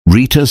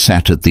Rita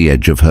sat at the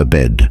edge of her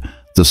bed,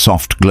 the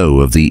soft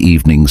glow of the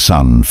evening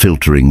sun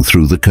filtering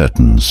through the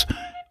curtains.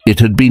 It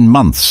had been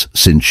months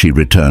since she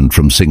returned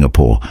from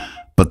Singapore,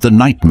 but the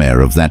nightmare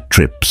of that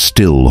trip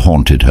still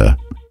haunted her.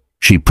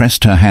 She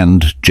pressed her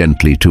hand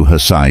gently to her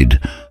side,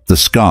 the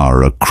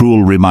scar a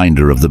cruel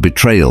reminder of the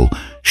betrayal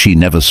she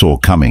never saw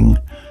coming.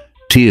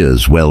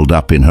 Tears welled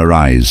up in her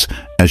eyes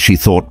as she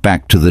thought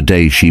back to the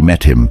day she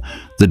met him,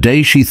 the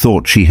day she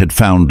thought she had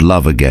found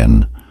love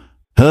again.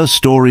 Her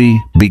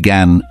story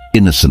began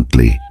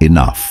innocently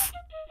enough.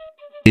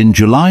 In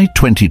July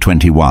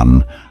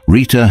 2021,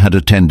 Rita had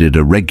attended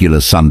a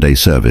regular Sunday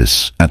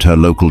service at her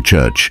local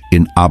church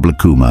in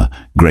Ablekuma,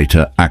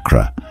 Greater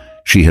Accra.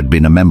 She had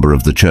been a member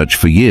of the church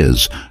for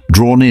years,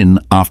 drawn in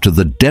after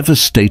the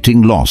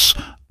devastating loss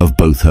of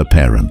both her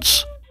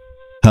parents.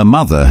 Her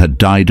mother had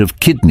died of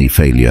kidney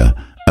failure,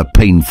 a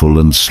painful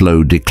and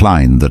slow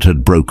decline that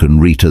had broken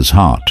Rita's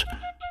heart.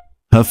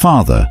 Her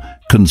father,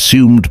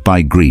 consumed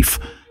by grief,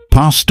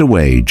 passed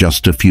away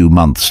just a few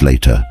months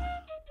later.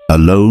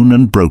 Alone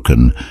and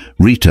broken,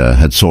 Rita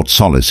had sought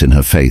solace in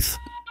her faith,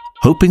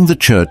 hoping the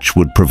church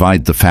would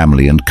provide the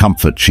family and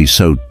comfort she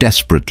so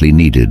desperately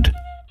needed.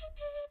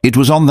 It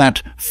was on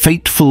that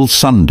fateful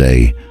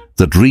Sunday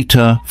that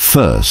Rita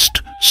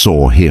first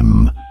saw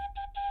him.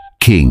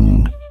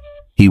 King.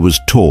 He was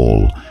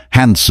tall,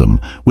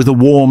 handsome, with a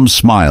warm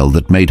smile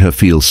that made her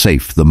feel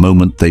safe the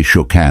moment they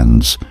shook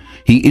hands.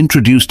 He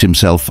introduced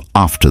himself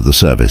after the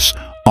service,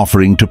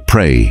 offering to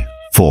pray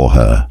for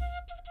her.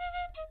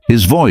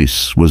 His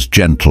voice was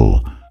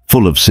gentle,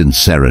 full of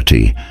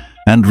sincerity,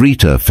 and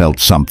Rita felt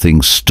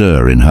something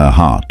stir in her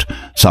heart,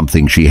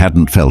 something she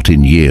hadn't felt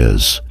in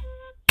years.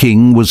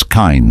 King was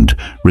kind,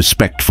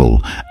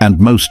 respectful, and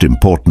most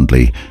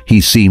importantly,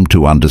 he seemed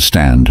to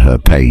understand her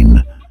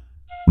pain.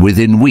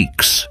 Within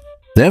weeks,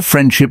 their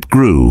friendship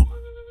grew,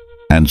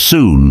 and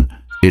soon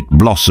it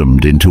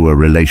blossomed into a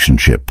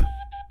relationship.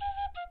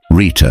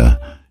 Rita,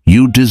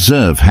 you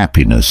deserve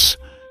happiness.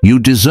 You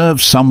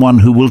deserve someone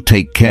who will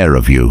take care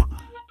of you,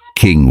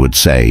 King would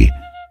say,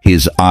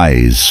 his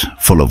eyes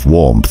full of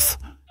warmth.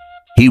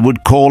 He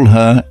would call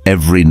her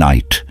every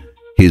night,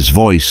 his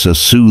voice a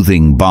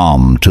soothing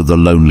balm to the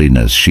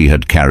loneliness she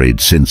had carried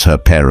since her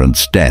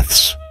parents'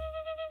 deaths.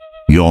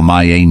 "You're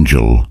my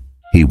angel,"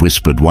 he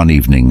whispered one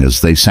evening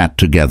as they sat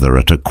together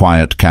at a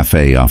quiet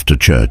cafe after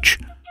church.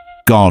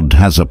 "God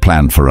has a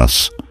plan for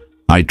us.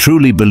 I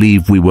truly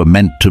believe we were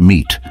meant to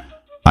meet.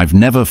 I've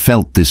never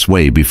felt this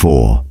way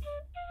before."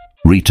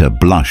 Rita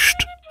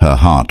blushed, her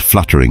heart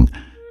fluttering.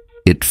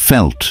 It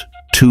felt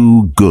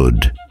too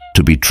good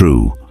to be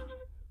true.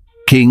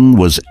 King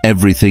was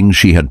everything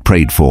she had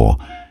prayed for.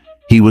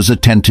 He was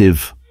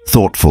attentive,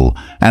 thoughtful,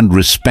 and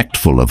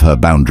respectful of her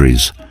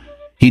boundaries.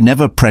 He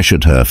never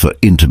pressured her for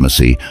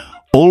intimacy,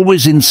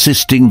 always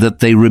insisting that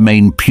they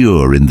remain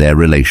pure in their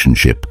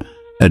relationship,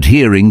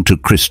 adhering to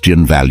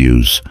Christian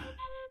values.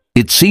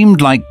 It seemed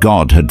like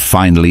God had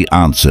finally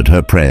answered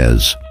her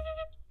prayers.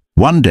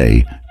 One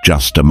day,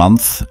 just a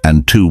month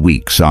and 2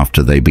 weeks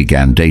after they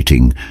began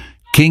dating,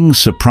 King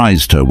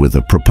surprised her with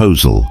a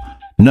proposal.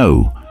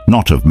 No,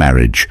 not of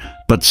marriage,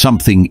 but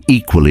something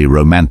equally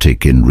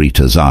romantic in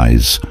Rita's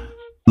eyes.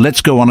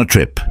 "Let's go on a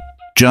trip,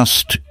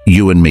 just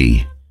you and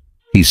me,"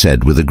 he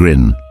said with a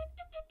grin.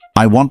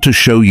 "I want to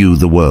show you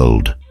the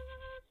world.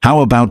 How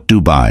about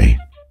Dubai?"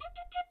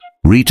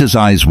 Rita's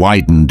eyes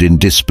widened in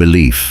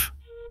disbelief.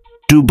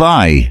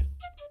 "Dubai?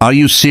 Are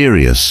you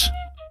serious?"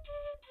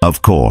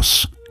 "Of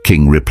course,"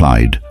 King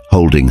replied,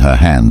 holding her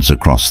hands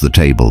across the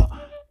table.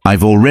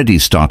 "I've already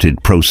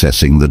started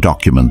processing the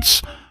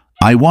documents.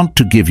 I want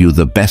to give you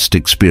the best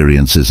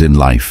experiences in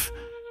life.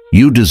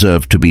 You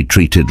deserve to be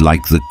treated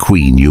like the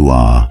queen you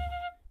are."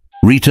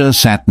 Rita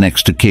sat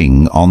next to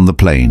King on the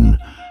plane,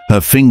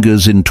 her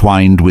fingers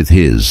entwined with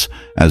his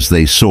as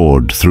they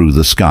soared through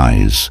the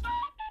skies.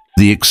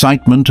 The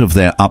excitement of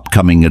their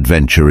upcoming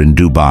adventure in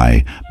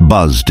Dubai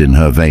buzzed in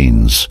her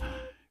veins.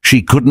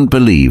 She couldn't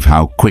believe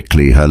how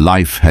quickly her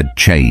life had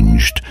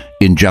changed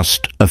in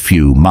just a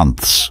few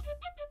months.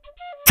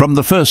 From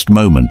the first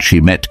moment she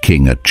met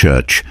King at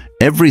church,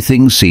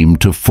 everything seemed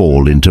to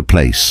fall into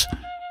place.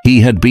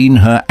 He had been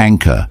her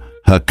anchor,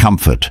 her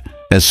comfort,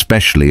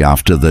 especially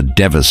after the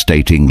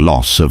devastating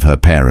loss of her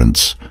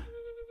parents.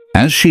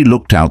 As she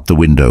looked out the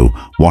window,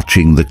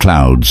 watching the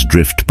clouds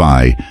drift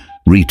by,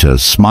 Rita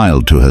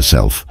smiled to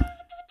herself.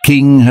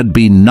 King had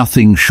been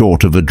nothing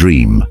short of a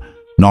dream.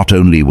 Not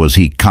only was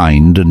he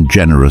kind and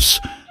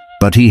generous,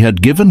 but he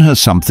had given her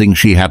something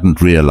she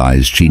hadn't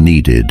realized she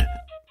needed: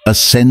 a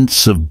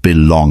sense of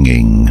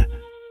belonging.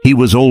 He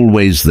was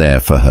always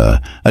there for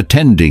her,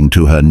 attending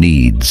to her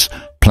needs,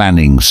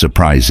 planning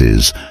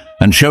surprises,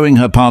 and showing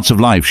her parts of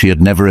life she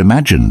had never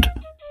imagined.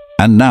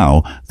 And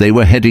now they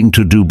were heading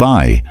to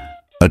Dubai,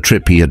 a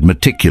trip he had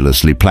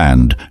meticulously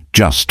planned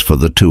just for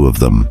the two of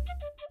them.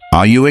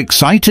 "Are you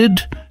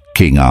excited?"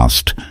 King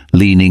asked,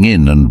 leaning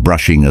in and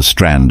brushing a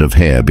strand of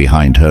hair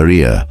behind her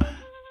ear.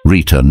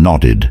 Rita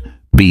nodded,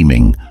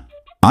 beaming.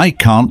 "I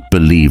can't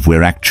believe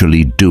we're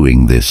actually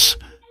doing this.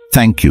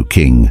 Thank you,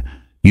 King.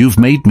 You've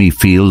made me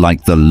feel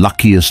like the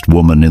luckiest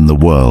woman in the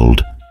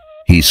world."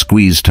 He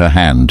squeezed her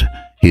hand,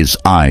 his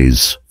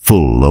eyes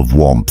full of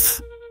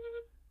warmth.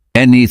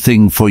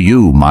 "Anything for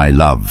you, my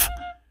love.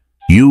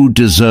 You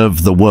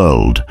deserve the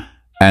world,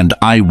 and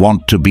I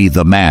want to be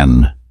the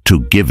man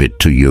to give it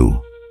to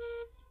you."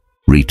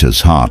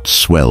 Rita's heart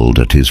swelled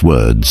at his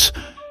words.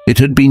 It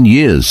had been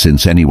years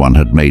since anyone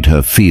had made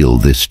her feel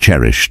this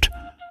cherished.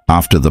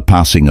 After the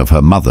passing of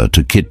her mother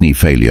to kidney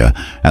failure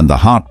and the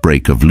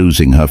heartbreak of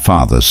losing her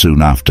father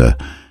soon after,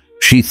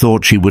 she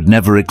thought she would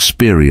never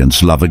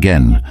experience love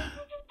again.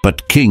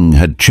 But King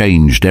had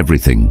changed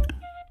everything.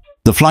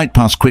 The flight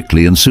passed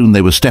quickly, and soon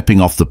they were stepping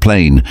off the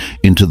plane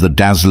into the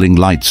dazzling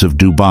lights of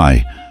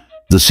Dubai.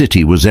 The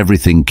city was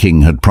everything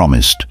King had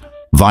promised: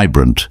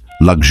 vibrant,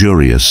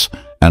 luxurious,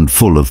 and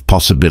full of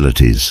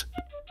possibilities.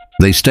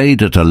 They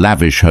stayed at a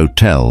lavish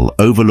hotel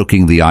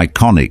overlooking the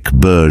iconic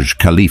Burj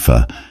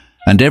Khalifa,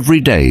 and every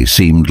day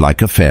seemed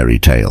like a fairy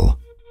tale.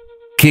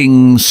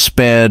 King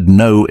spared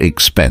no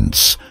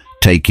expense,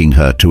 taking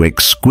her to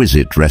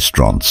exquisite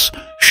restaurants,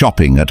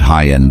 shopping at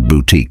high-end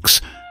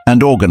boutiques,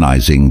 and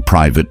organizing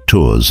private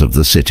tours of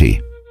the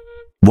city.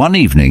 One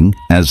evening,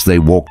 as they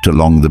walked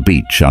along the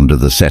beach under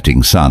the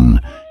setting sun,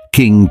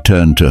 King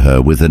turned to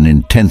her with an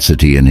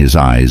intensity in his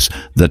eyes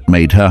that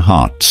made her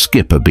heart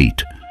skip a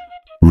beat.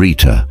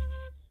 "Rita,"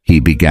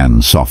 he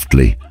began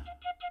softly,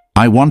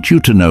 "I want you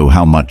to know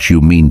how much you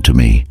mean to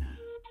me.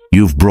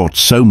 You've brought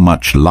so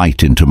much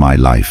light into my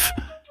life,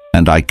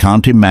 and I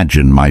can't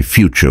imagine my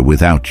future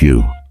without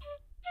you."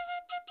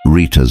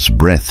 Rita's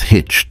breath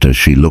hitched as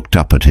she looked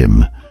up at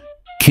him.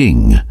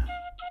 "King,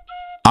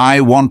 I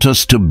want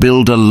us to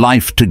build a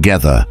life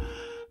together,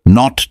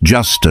 not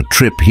just a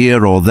trip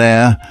here or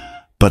there,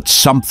 but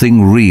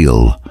something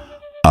real,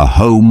 a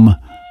home,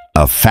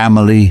 a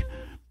family,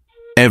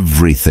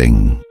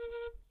 everything."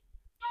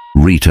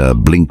 Rita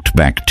blinked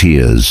back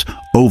tears,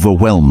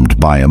 overwhelmed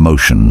by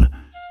emotion.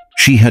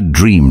 She had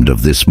dreamed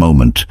of this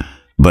moment,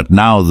 but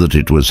now that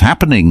it was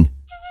happening,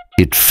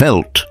 it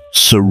felt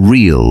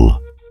surreal.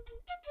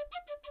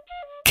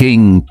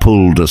 King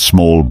pulled a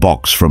small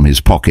box from his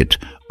pocket,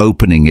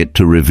 opening it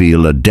to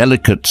reveal a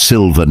delicate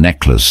silver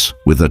necklace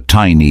with a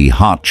tiny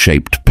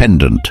heart-shaped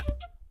pendant.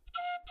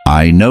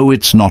 "I know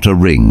it's not a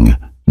ring,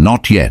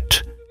 not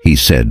yet," he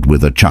said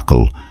with a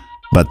chuckle,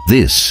 "but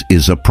this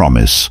is a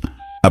promise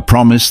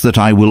that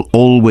I will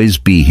always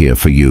be here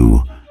for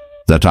you,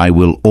 that I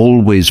will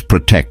always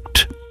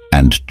protect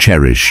and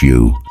cherish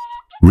you."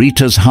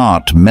 Rita's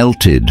heart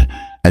melted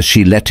as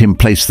she let him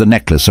place the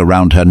necklace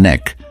around her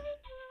neck.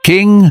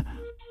 "King,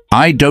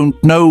 I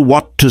don't know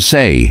what to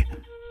say.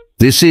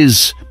 This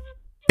is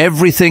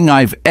everything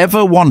I've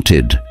ever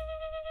wanted."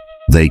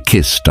 They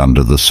kissed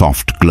under the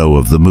soft glow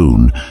of the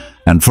moon,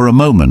 and for a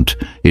moment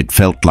it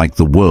felt like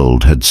the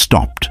world had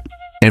stopped.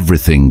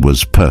 Everything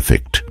was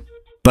perfect.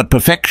 But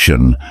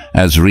perfection,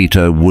 as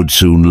Rita would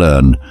soon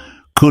learn,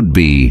 could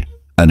be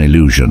an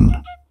illusion.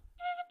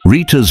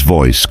 Rita's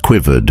voice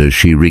quivered as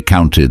she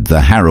recounted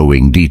the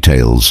harrowing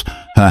details,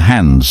 her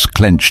hands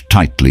clenched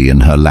tightly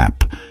in her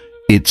lap.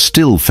 It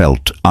still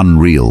felt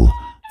unreal,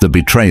 the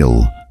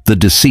betrayal, the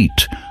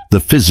deceit, the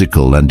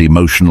physical and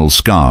emotional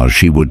scars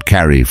she would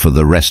carry for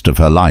the rest of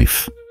her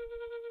life.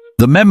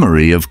 The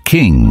memory of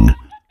King,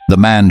 the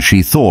man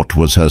she thought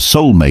was her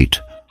soulmate,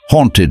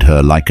 haunted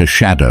her like a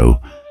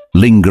shadow,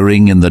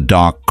 lingering in the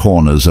dark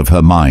corners of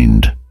her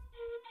mind.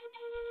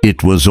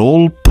 "It was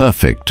all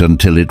perfect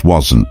until it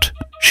wasn't,"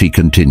 she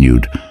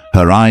continued,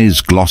 her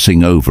eyes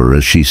glossing over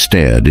as she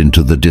stared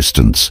into the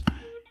distance.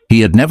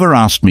 "He had never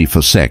asked me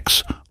for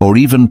sex or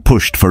even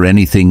pushed for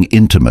anything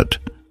intimate.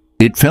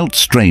 It felt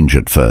strange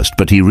at first,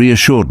 but he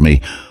reassured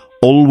me,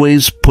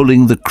 always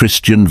pulling the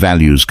Christian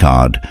values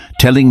card,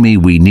 telling me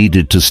we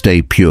needed to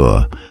stay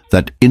pure,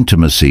 that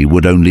intimacy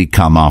would only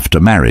come after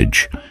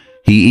marriage.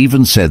 He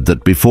even said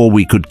that before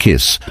we could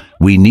kiss,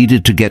 we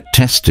needed to get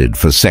tested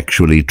for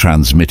sexually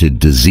transmitted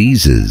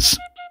diseases."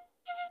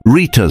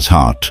 Rita's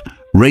heart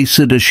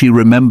raced as she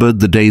remembered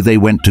the day they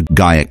went to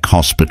Guyuk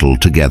Hospital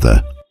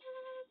together.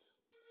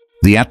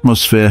 The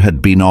atmosphere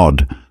had been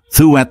odd,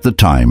 though at the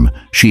time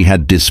she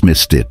had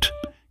dismissed it.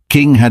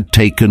 King had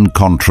taken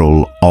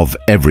control of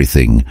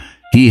everything.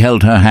 He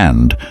held her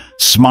hand,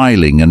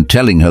 smiling and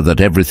telling her that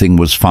everything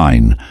was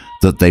fine,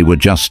 that they were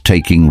just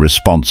taking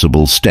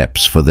responsible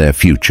steps for their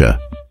future.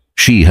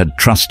 She had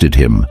trusted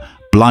him,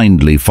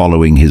 blindly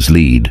following his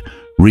lead,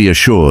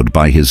 reassured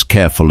by his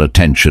careful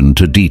attention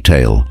to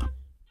detail.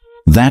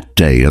 That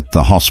day at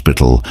the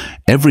hospital,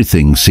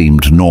 everything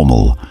seemed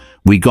normal.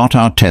 We got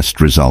our test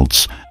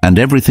results, and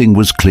everything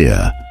was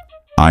clear.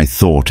 I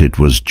thought it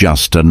was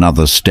just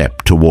another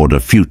step toward a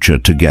future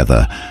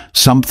together,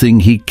 something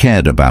he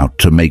cared about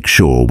to make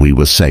sure we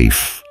were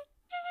safe.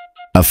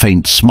 A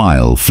faint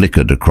smile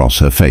flickered across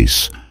her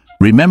face,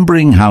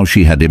 remembering how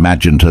she had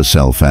imagined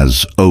herself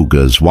as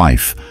Ogre's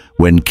wife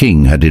when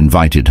King had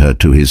invited her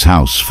to his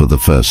house for the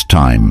first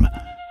time.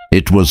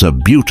 It was a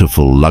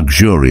beautiful,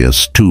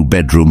 luxurious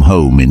two-bedroom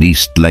home in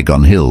East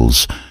Legon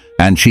Hills,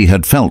 and she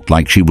had felt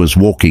like she was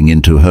walking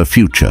into her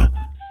future.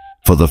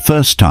 For the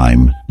first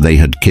time, they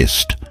had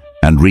kissed,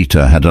 and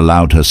Rita had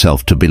allowed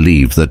herself to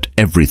believe that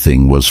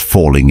everything was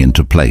falling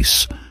into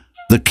place.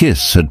 The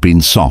kiss had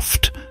been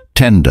soft,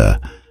 tender,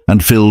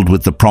 and filled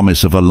with the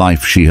promise of a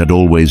life she had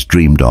always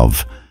dreamed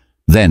of.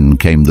 Then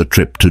came the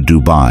trip to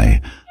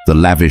Dubai, the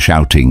lavish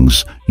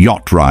outings,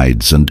 yacht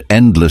rides, and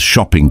endless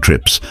shopping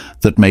trips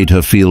that made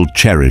her feel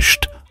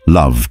cherished,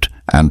 loved,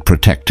 and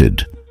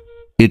protected.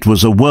 It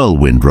was a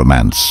whirlwind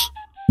romance,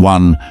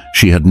 one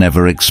she had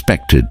never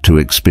expected to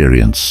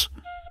experience.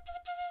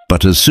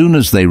 But as soon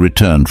as they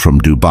returned from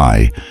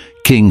Dubai,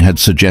 King had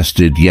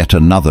suggested yet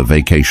another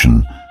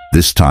vacation,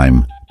 this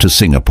time to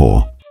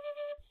Singapore.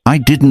 "I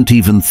didn't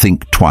even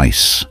think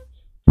twice,"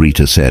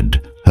 Rita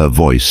said, her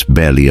voice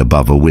barely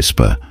above a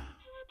whisper.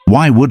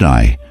 "Why would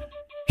I?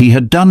 He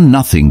had done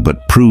nothing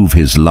but prove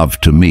his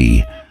love to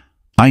me.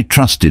 I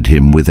trusted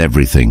him with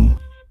everything."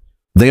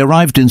 They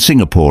arrived in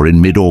Singapore in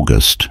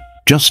mid-August,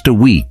 just a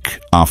week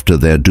after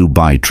their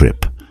Dubai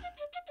trip.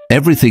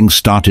 Everything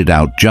started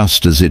out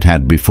just as it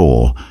had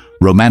before: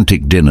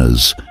 romantic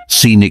dinners,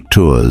 scenic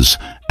tours,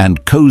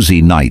 and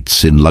cozy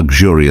nights in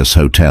luxurious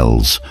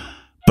hotels.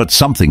 But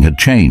something had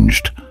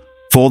changed.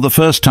 For the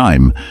first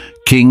time,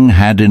 King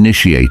had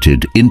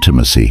initiated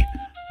intimacy,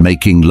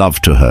 making love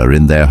to her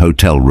in their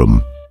hotel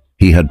room.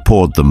 He had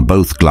poured them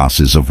both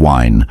glasses of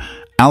wine,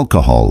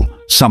 alcohol,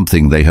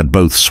 something they had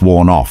both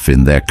sworn off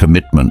in their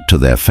commitment to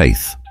their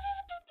faith.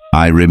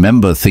 I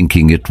remember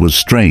thinking it was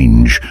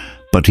strange,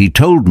 but he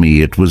told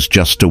me it was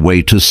just a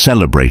way to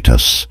celebrate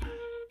us.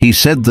 He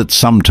said that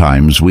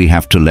sometimes we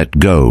have to let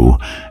go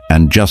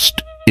and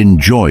just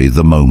enjoy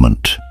the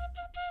moment.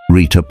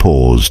 Rita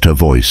paused, her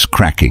voice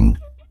cracking.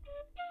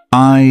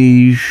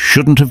 "I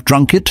shouldn't have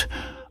drunk it.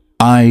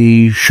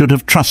 I should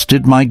have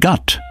trusted my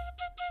gut."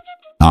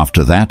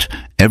 After that,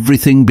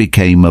 everything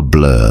became a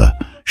blur.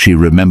 She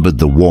remembered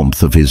the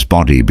warmth of his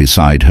body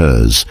beside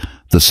hers,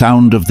 the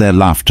sound of their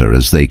laughter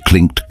as they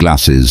clinked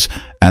glasses,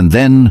 and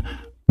then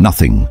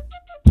nothing.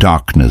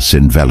 Darkness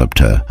enveloped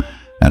her,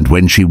 and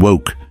when she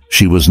woke,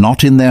 she was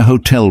not in their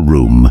hotel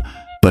room,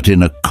 but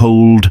in a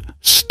cold,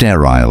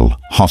 sterile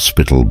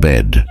hospital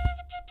bed.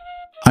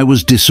 I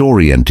was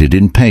disoriented,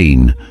 in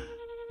pain.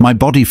 My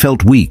body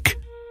felt weak,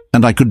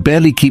 and I could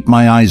barely keep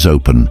my eyes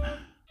open.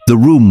 The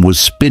room was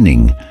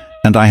spinning,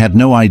 and I had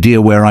no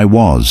idea where I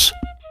was.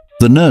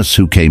 The nurse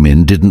who came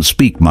in didn't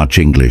speak much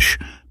English,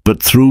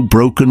 but through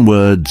broken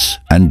words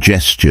and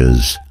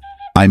gestures,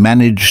 I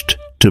managed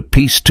to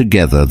piece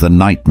together the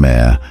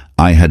nightmare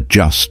I had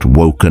just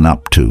woken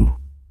up to.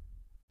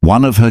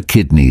 One of her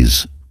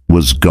kidneys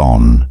was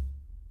gone.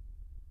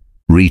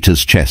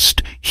 Rita's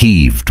chest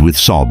heaved with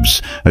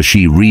sobs as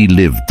she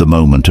relived the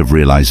moment of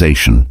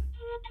realization.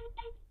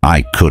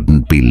 I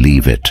couldn't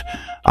believe it.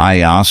 I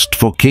asked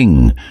for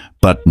King,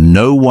 but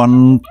no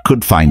one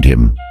could find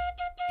him.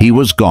 He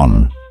was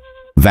gone,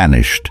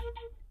 vanished.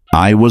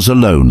 I was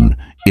alone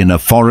in a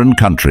foreign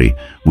country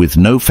with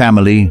no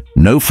family,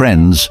 no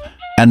friends,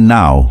 and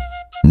now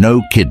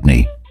no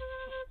kidney.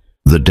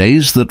 The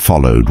days that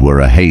followed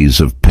were a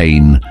haze of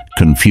pain,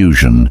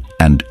 confusion,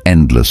 and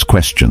endless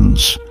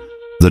questions.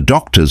 The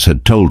doctors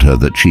had told her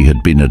that she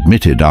had been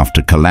admitted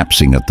after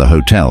collapsing at the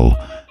hotel,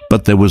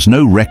 but there was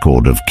no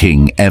record of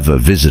King ever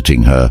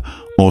visiting her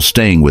or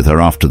staying with her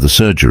after the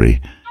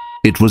surgery.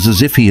 It was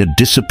as if he had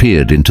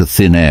disappeared into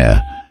thin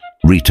air.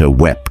 Rita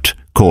wept,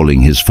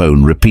 calling his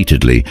phone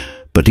repeatedly,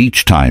 but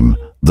each time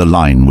the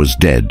line was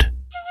dead.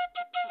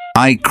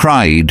 "I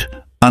cried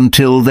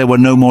until there were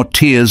no more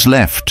tears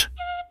left,"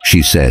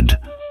 she said,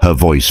 her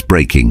voice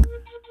breaking.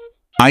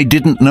 "I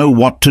didn't know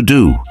what to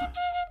do.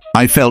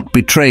 I felt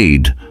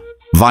betrayed,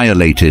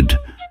 violated,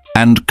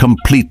 and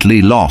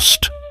completely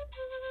lost."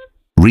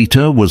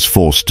 Rita was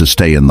forced to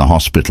stay in the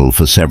hospital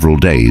for several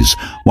days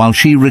while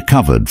she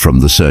recovered from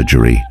the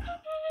surgery.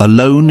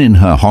 Alone in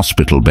her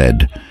hospital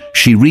bed,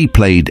 she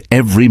replayed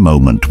every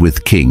moment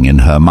with King in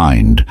her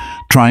mind,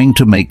 trying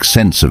to make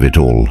sense of it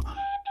all.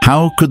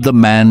 How could the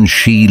man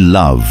she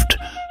loved,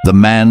 the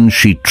man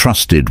she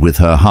trusted with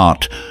her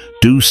heart,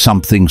 do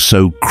something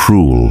so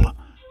cruel?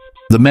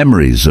 The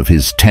memories of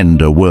his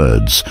tender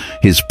words,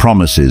 his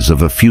promises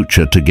of a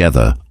future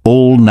together,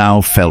 all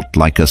now felt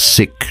like a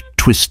sick,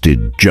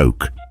 twisted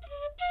joke.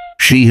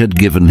 She had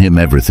given him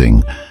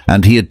everything,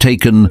 and he had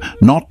taken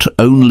not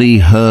only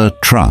her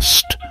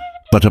trust,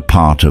 but a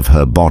part of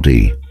her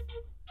body.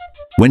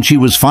 When she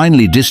was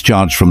finally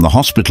discharged from the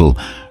hospital,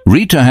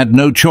 Rita had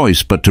no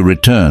choice but to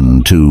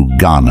return to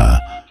Ghana,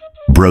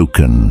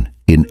 broken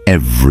in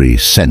every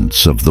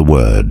sense of the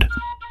word.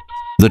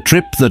 The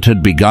trip that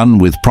had begun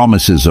with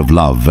promises of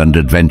love and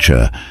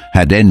adventure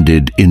had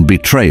ended in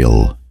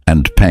betrayal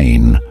and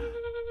pain.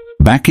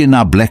 Back in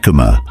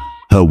Ablekuma,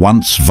 her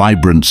once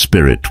vibrant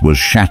spirit was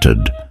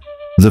shattered.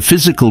 The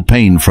physical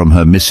pain from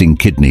her missing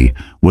kidney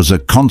was a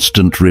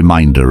constant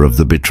reminder of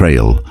the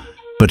betrayal,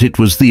 but it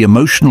was the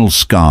emotional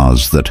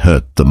scars that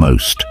hurt the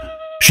most.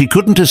 She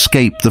couldn't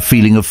escape the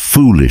feeling of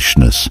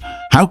foolishness.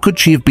 How could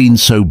she have been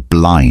so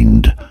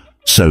blind,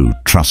 so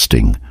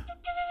trusting?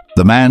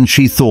 The man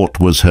she thought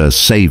was her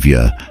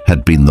savior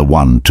had been the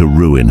one to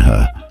ruin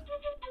her.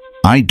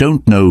 "I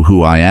don't know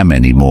who I am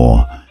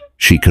anymore,"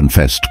 she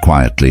confessed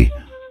quietly.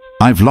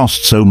 "I've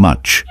lost so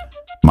much.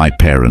 My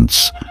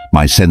parents,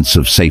 my sense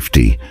of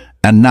safety,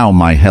 and now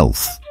my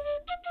health.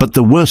 But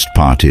the worst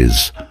part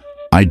is,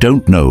 I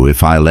don't know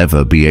if I'll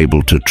ever be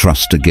able to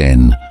trust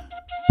again."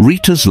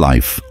 Rita's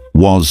life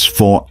was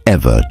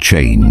forever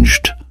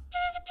changed.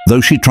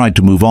 Though she tried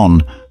to move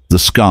on, the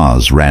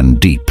scars ran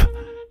deep.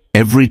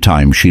 Every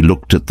time she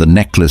looked at the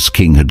necklace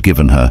King had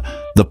given her,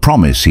 the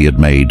promise he had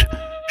made,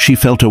 she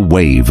felt a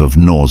wave of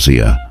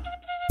nausea.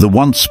 The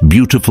once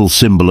beautiful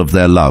symbol of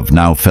their love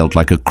now felt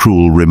like a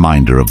cruel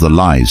reminder of the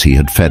lies he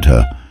had fed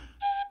her.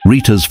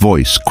 Rita's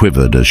voice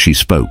quivered as she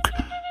spoke,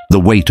 the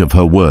weight of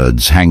her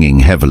words hanging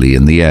heavily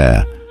in the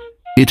air.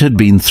 It had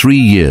been 3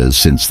 years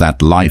since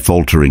that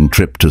life-altering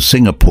trip to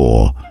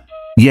Singapore,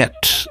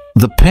 yet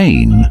the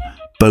pain,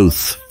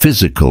 both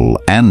physical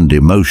and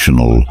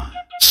emotional,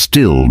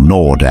 still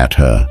gnawed at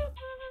her.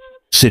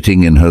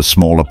 Sitting in her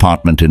small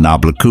apartment in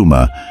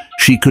Ablekuma,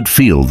 she could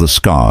feel the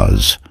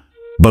scars,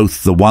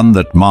 both the one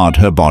that marred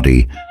her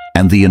body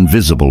and the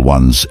invisible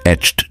ones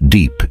etched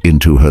deep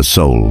into her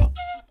soul.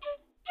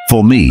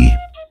 "For me,"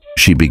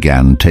 she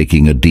began,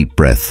 taking a deep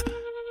breath,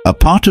 "a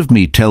part of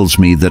me tells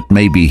me that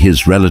maybe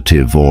his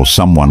relative or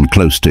someone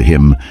close to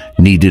him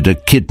needed a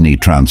kidney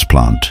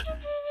transplant.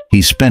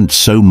 He spent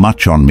so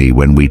much on me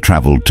when we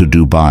traveled to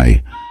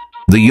Dubai.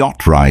 The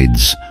yacht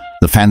rides,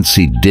 the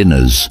fancy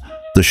dinners,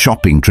 the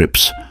shopping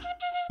trips.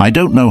 I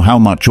don't know how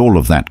much all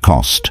of that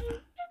cost,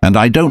 and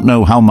I don't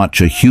know how much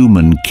a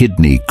human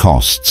kidney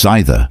costs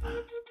either."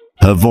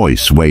 Her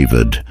voice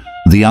wavered,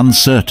 the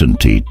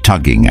uncertainty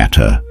tugging at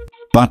her.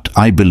 "But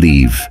I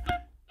believe,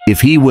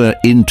 if he were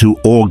into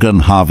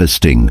organ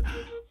harvesting,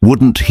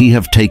 wouldn't he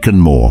have taken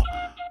more?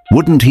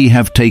 Wouldn't he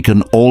have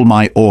taken all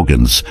my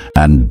organs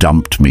and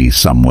dumped me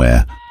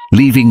somewhere,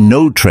 leaving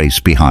no trace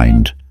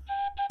behind?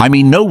 I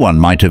mean, no one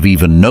might have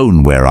even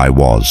known where I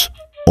was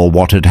or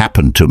what had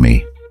happened to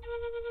me."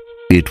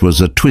 It was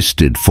a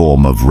twisted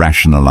form of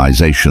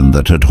rationalization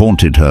that had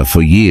haunted her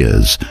for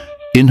years.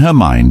 In her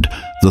mind,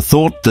 the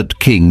thought that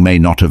King may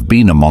not have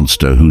been a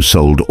monster who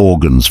sold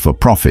organs for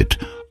profit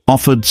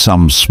offered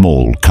some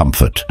small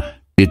comfort.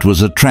 It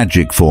was a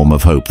tragic form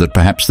of hope that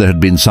perhaps there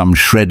had been some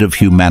shred of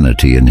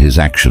humanity in his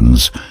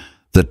actions,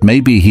 that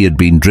maybe he had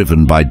been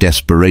driven by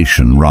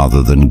desperation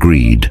rather than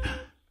greed.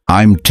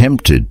 "I'm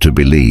tempted to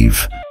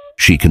believe,"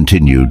 she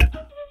continued,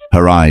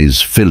 her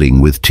eyes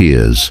filling with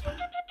tears,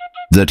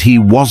 "that he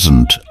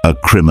wasn't a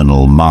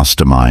criminal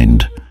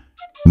mastermind.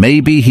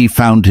 Maybe he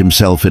found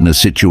himself in a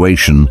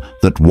situation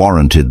that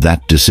warranted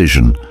that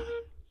decision.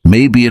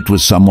 Maybe it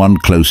was someone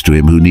close to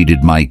him who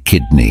needed my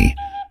kidney,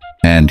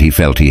 and he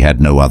felt he had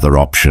no other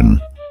option."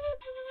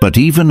 But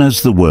even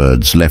as the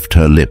words left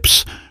her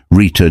lips,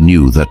 Rita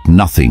knew that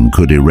nothing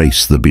could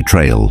erase the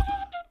betrayal.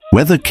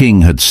 Whether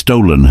King had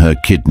stolen her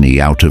kidney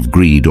out of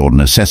greed or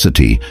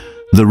necessity,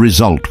 the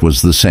result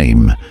was the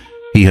same.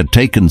 He had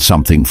taken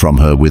something from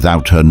her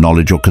without her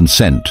knowledge or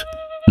consent,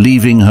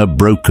 leaving her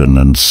broken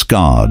and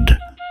scarred.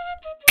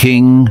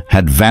 King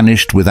had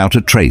vanished without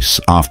a trace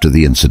after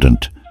the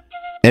incident.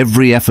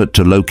 Every effort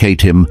to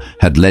locate him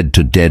had led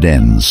to dead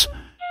ends.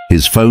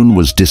 His phone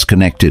was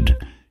disconnected,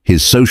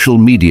 his social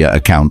media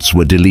accounts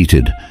were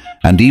deleted,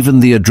 and even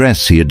the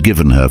address he had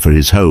given her for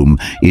his home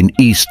in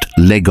East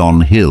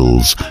Legon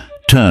Hills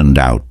turned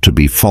out to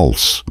be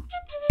false.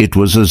 It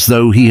was as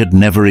though he had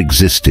never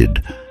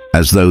existed,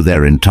 as though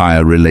their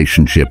entire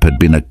relationship had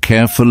been a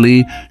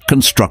carefully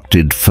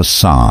constructed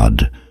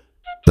facade.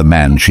 The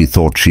man she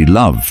thought she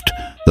loved,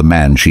 the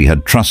man she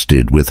had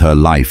trusted with her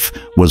life,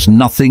 was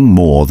nothing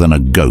more than a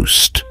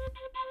ghost.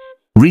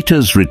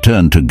 Rita's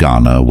return to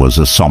Ghana was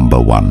a somber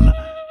one.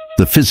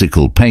 The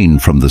physical pain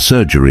from the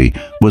surgery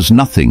was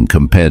nothing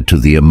compared to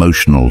the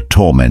emotional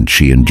torment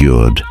she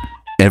endured.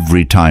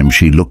 Every time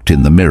she looked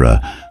in the mirror,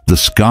 the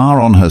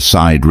scar on her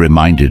side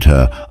reminded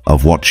her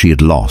of what she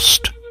had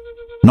lost.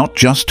 Not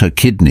just her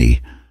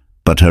kidney,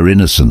 but her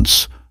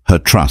innocence, her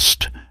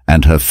trust,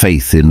 and her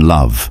faith in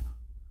love.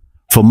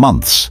 For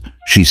months,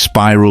 she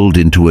spiraled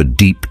into a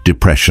deep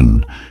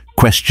depression,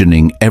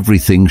 questioning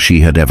everything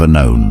she had ever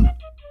known.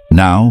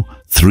 Now,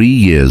 3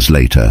 years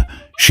later,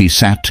 she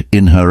sat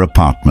in her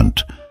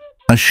apartment,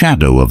 a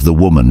shadow of the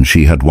woman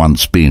she had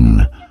once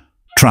been.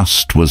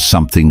 Trust was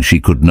something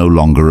she could no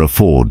longer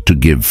afford to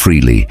give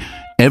freely.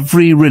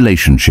 Every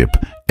relationship,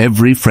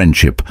 every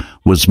friendship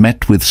was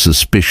met with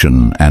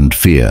suspicion and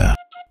fear.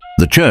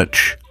 The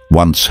church,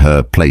 once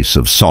her place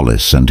of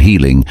solace and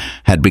healing,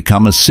 had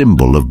become a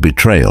symbol of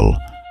betrayal.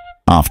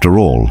 After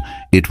all,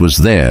 it was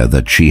there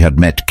that she had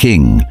met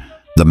King,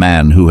 the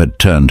man who had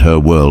turned her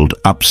world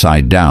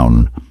upside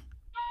down.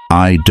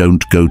 "I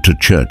don't go to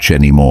church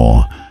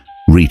anymore,"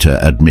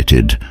 Rita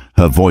admitted,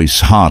 her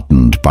voice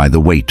hardened by the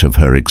weight of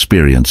her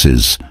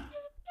experiences.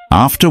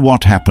 "After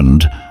what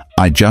happened,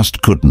 I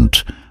just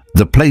couldn't.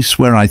 The place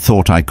where I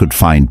thought I could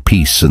find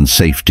peace and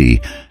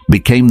safety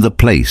became the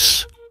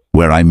place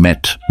where I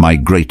met my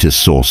greatest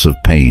source of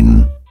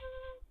pain.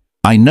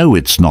 I know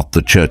it's not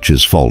the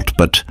church's fault,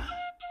 but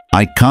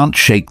I can't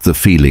shake the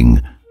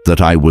feeling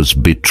that I was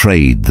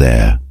betrayed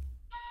there."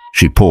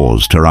 She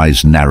paused, her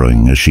eyes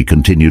narrowing as she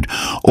continued,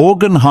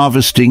 "Organ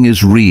harvesting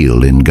is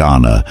real in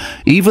Ghana.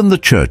 Even the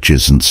church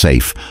isn't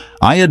safe.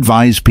 I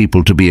advise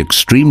people to be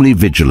extremely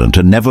vigilant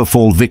and never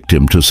fall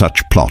victim to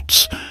such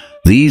plots.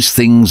 These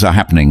things are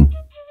happening,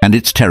 and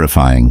it's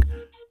terrifying.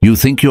 You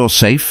think you're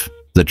safe,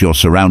 that you're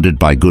surrounded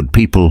by good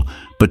people,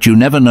 but you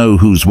never know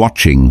who's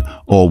watching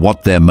or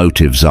what their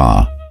motives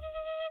are."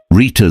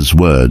 Rita's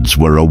words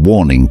were a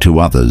warning to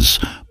others,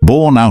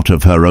 born out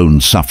of her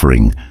own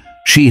suffering.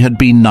 She had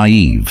been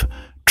naive,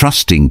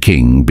 trusting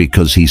King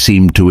because he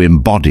seemed to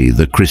embody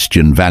the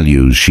Christian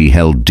values she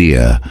held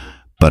dear.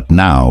 But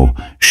now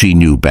she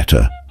knew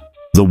better.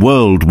 The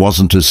world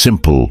wasn't as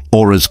simple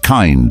or as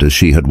kind as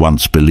she had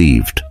once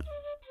believed.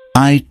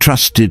 "I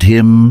trusted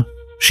him,"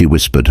 she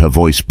whispered, her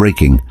voice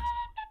breaking.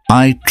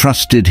 "I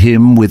trusted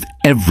him with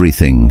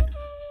everything.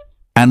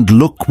 And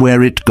look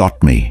where it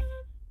got me.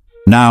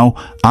 Now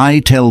I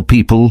tell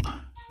people,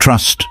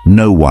 trust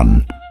no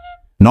one.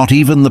 Not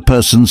even the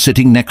person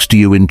sitting next to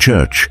you in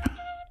church.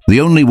 The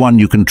only one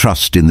you can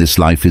trust in this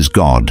life is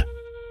God.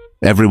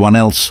 Everyone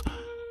else,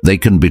 they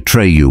can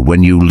betray you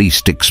when you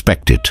least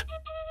expect it."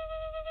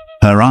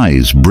 Her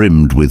eyes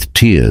brimmed with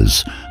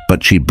tears,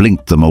 but she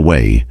blinked them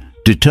away,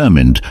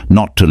 determined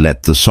not to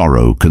let the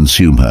sorrow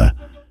consume her.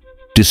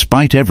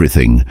 Despite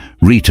everything,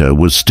 Rita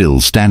was still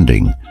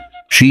standing.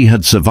 She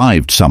had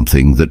survived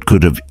something that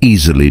could have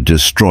easily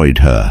destroyed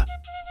her.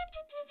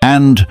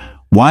 And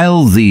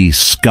while the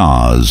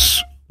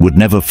scars would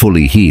never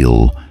fully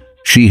heal,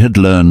 she had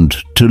learned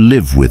to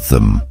live with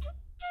them.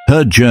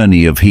 Her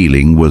journey of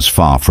healing was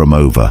far from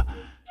over,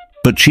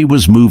 but she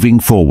was moving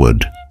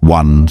forward,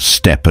 one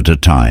step at a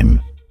time.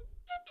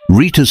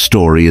 Rita's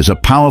story is a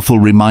powerful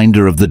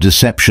reminder of the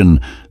deception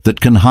that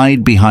can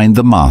hide behind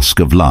the mask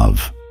of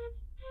love.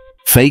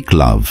 Fake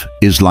love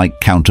is like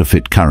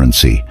counterfeit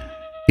currency.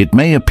 It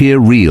may appear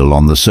real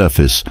on the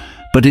surface,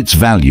 but its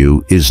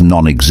value is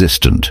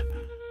non-existent.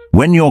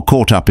 When you're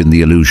caught up in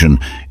the illusion,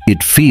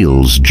 it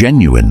feels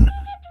genuine,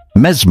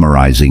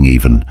 mesmerizing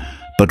even,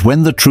 but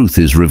when the truth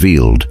is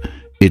revealed,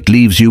 it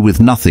leaves you with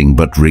nothing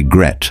but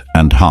regret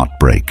and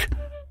heartbreak.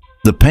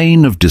 The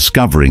pain of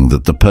discovering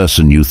that the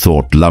person you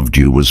thought loved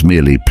you was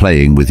merely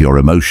playing with your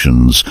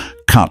emotions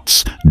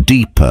cuts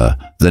deeper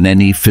than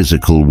any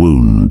physical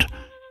wound.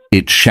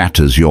 It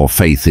shatters your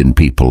faith in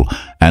people,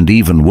 and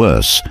even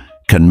worse,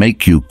 can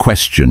make you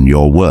question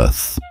your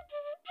worth.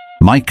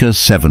 Micah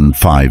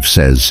 7:5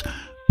 says,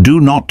 "Do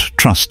not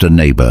trust a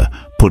neighbor,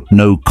 put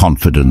no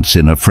confidence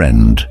in a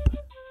friend."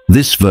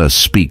 This verse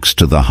speaks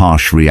to the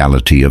harsh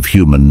reality of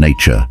human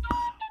nature.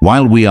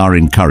 While we are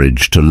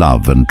encouraged to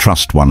love and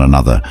trust one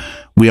another,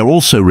 we are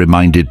also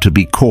reminded to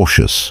be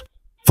cautious,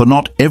 for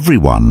not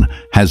everyone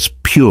has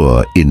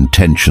pure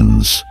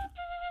intentions.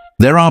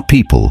 There are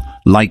people,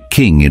 like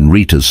King in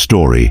Rita's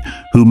story,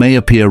 who may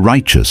appear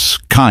righteous,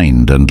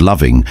 kind and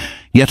loving,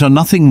 yet are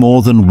nothing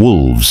more than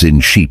wolves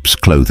in sheep's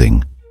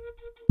clothing.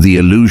 The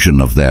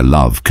illusion of their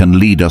love can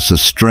lead us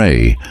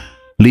astray,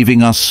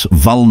 leaving us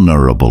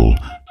vulnerable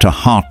to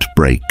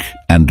heartbreak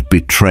and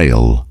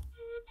betrayal.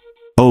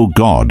 O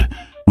God,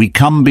 we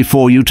come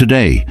before you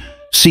today,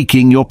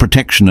 seeking your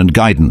protection and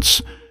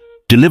guidance.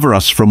 Deliver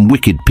us from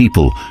wicked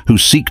people who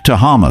seek to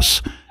harm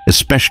us,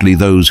 especially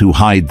those who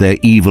hide their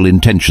evil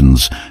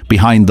intentions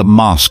behind the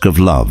mask of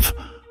love.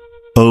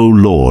 O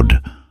Lord,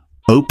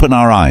 open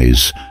our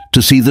eyes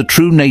to see the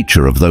true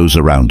nature of those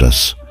around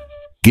us.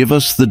 Give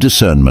us the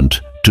discernment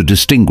to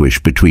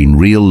distinguish between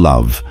real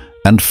love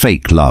and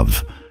fake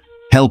love.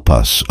 Help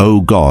us,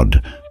 O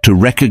God, to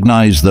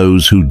recognize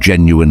those who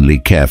genuinely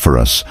care for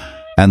us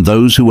and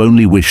those who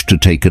only wish to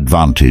take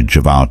advantage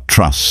of our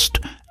trust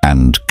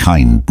and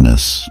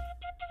kindness.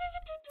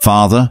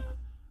 Father,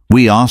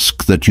 we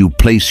ask that you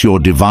place your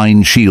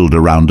divine shield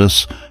around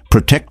us,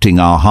 protecting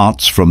our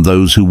hearts from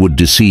those who would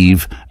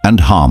deceive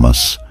and harm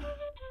us.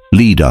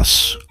 Lead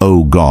us,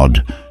 O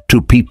God,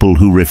 to people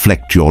who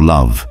reflect your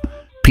love,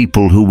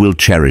 people who will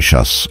cherish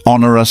us,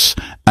 honor us,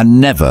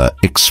 and never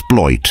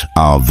exploit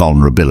our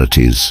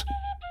vulnerabilities.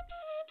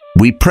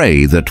 We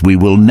pray that we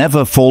will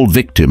never fall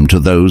victim to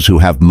those who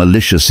have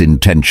malicious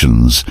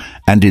intentions,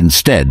 and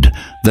instead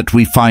that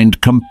we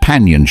find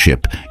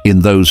companionship in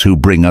those who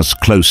bring us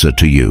closer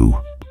to you.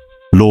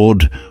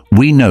 Lord,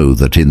 we know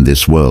that in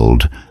this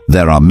world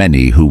there are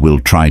many who will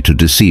try to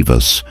deceive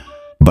us,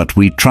 but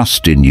we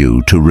trust in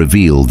you to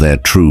reveal their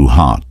true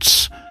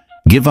hearts.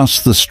 Give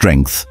us the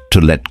strength to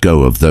let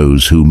go of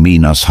those who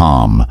mean us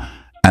harm,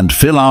 and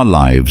fill our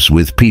lives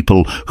with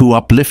people who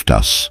uplift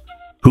us,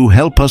 who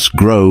help us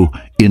grow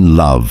in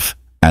love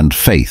and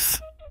faith.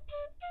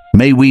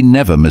 May we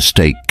never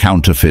mistake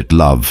counterfeit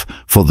love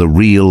for the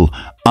real,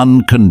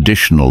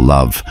 unconditional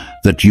love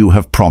that you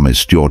have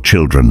promised your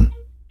children.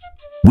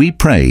 We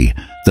pray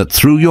that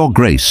through your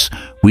grace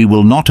we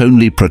will not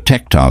only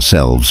protect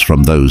ourselves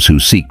from those who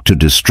seek to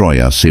destroy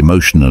us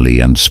emotionally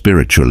and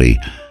spiritually,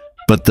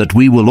 but that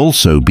we will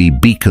also be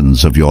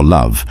beacons of your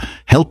love,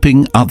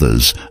 helping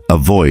others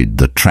avoid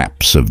the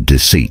traps of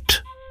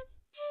deceit.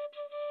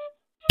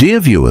 Dear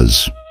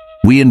viewers,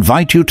 We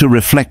invite you to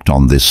reflect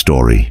on this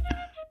story,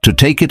 to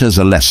take it as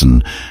a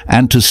lesson,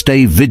 and to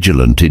stay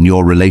vigilant in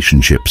your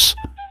relationships.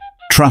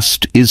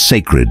 Trust is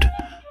sacred,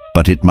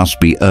 but it must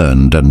be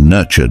earned and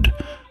nurtured,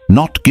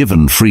 not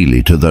given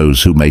freely to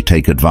those who may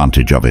take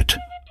advantage of it.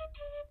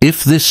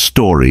 If this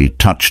story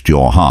touched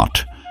your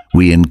heart,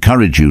 we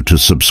encourage you to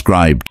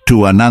subscribe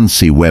to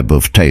Anansi Web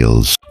of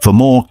Tales for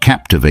more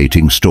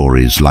captivating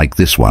stories like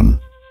this one.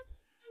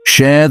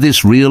 Share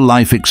this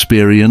real-life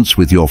experience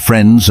with your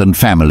friends and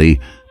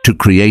family to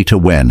create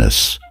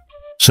awareness,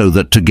 so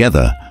that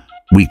together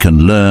we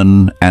can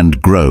learn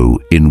and grow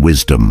in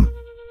wisdom.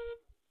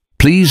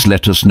 Please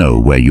let us know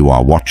where you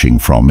are watching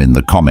from in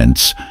the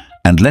comments,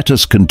 and let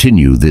us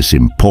continue this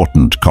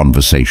important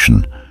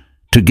conversation.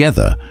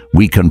 Together,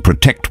 we can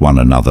protect one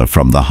another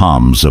from the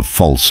harms of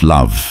false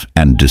love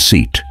and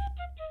deceit.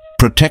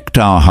 Protect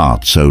our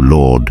hearts, O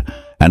Lord,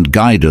 and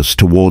guide us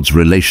towards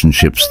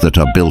relationships that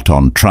are built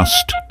on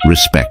trust,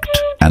 respect,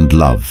 and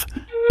love.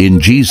 In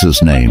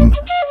Jesus' name,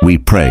 we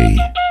pray.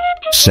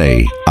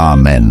 Say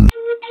Amen.